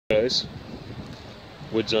Guys,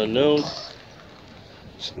 woods unknown.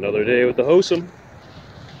 Just another day with the Hosim.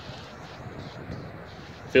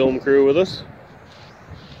 Film crew with us.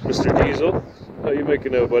 Mr. Diesel, how you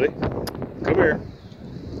making out, buddy? Come here.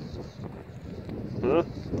 Huh?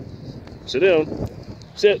 Sit down.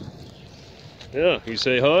 Sit. Yeah, you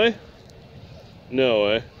say hi? No,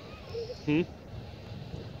 eh?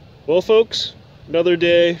 Well, folks, another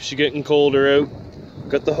day. She's getting colder out.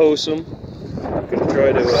 Got the Hosim. Gonna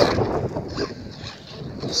try to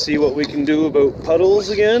see what we can do about puddles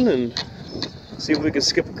again and see if we can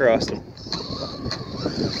skip across them.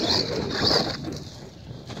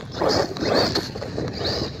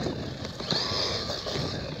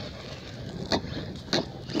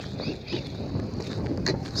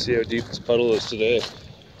 See how deep this puddle is today.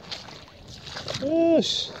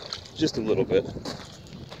 Just a little bit.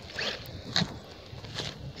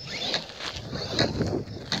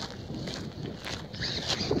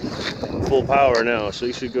 Full power now, so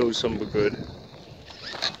you should go some good.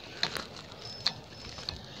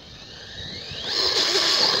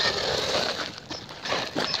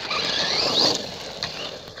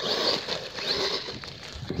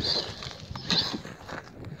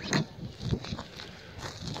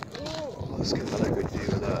 Oh, let's get another good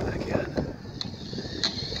view of that again.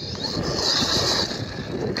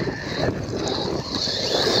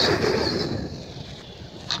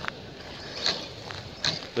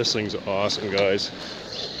 This thing's awesome, guys.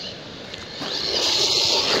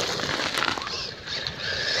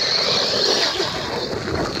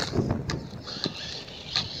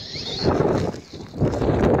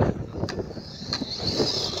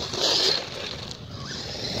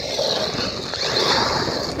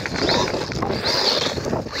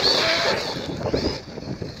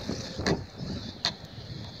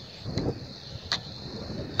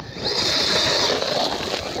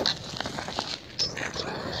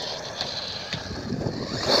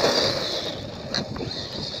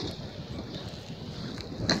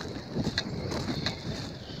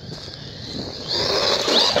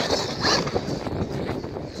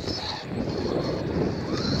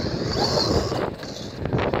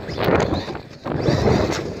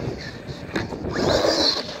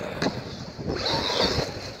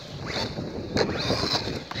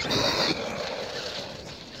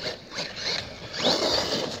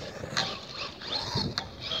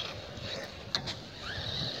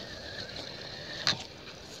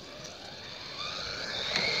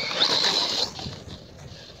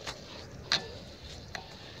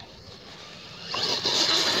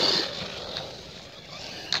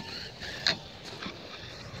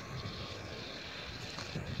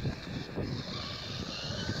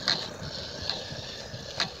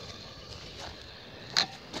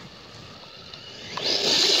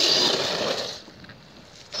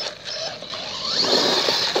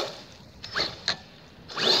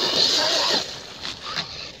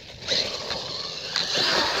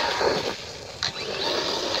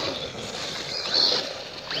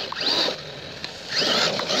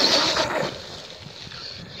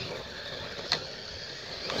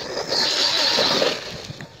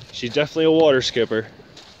 She's definitely a water skipper.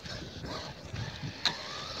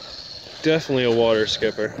 Definitely a water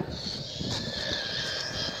skipper.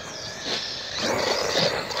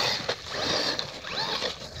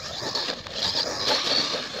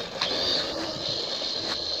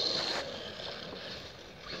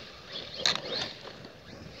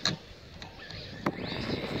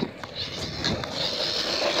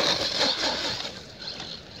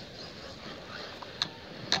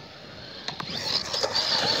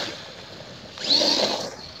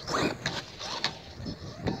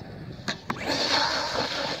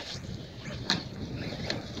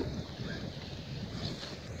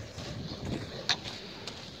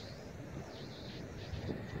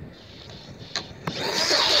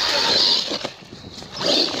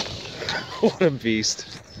 What a beast.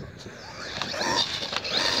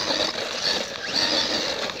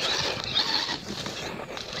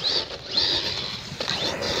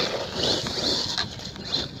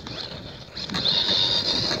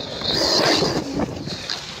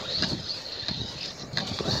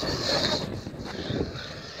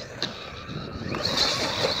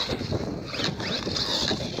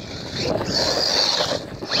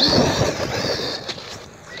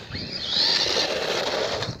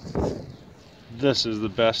 This is the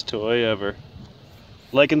best toy ever.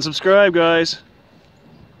 Like and subscribe, guys.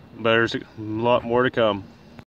 There's a lot more to come.